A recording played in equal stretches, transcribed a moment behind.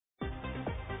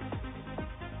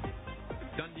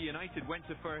Dundee United went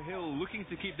to Firhill looking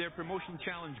to keep their promotion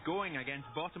challenge going against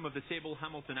bottom of the table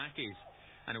Hamilton Accies.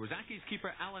 And it was Accies keeper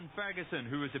Alan Ferguson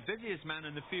who was the busiest man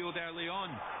in the field early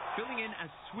on, filling in as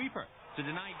sweeper to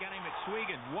deny Gary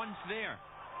McSwegan once there.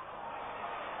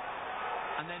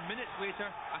 And then minutes later,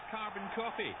 a carbon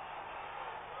copy.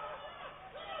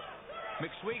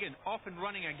 McSwegan off and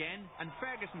running again, and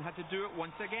Ferguson had to do it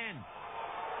once again.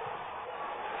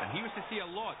 And he was to see a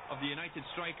lot of the United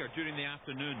striker during the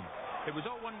afternoon. It was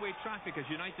all one-way traffic as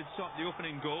United sought the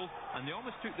opening goal, and they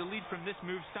almost took the lead from this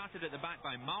move started at the back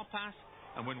by Malpass,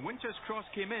 and when Winter's cross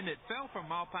came in, it fell for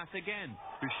Malpass again,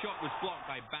 whose shot was blocked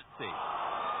by Batsy.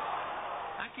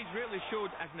 Accies rarely showed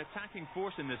as an attacking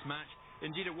force in this match.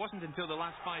 Indeed, it wasn't until the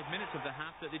last 5 minutes of the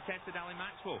half that they tested Ali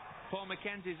Maxwell. Paul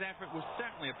McKenzie's effort was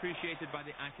certainly appreciated by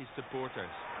the Accies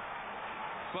supporters.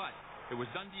 But it was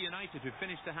Dundee United who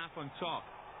finished the half on top.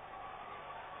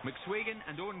 McSwegan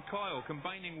and Owen Coyle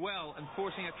combining well and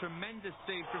forcing a tremendous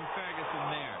save from Ferguson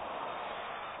there.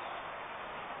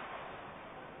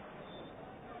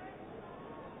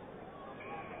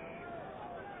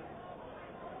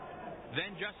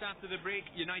 Then just after the break,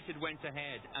 United went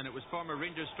ahead, and it was former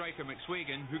Rangers striker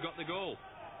McSwegan who got the goal.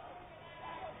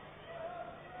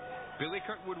 Billy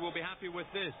Kirkwood will be happy with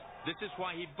this. This is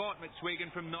why he bought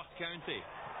McSwegan from Notts County.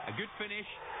 A good finish,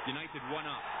 United 1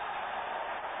 up.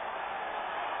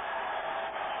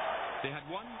 They had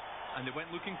won, and they went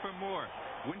looking for more.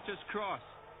 Winter's cross.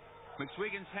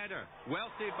 McSwegan's header. Well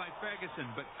saved by Ferguson,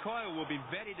 but Coyle will be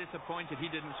very disappointed he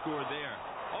didn't score there.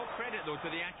 All credit, though, to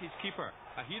the Accies keeper.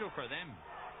 A hero for them.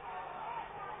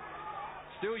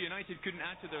 Still, United couldn't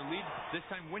add to their lead. This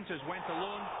time Winters went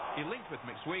alone. He linked with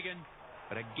McSwegan,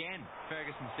 but again,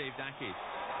 Ferguson saved Accies.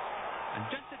 And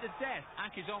just at the death,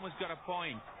 Accies almost got a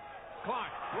point. Clark,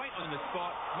 right on the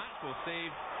spot. Maxwell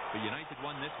saved, but United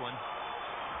won this one.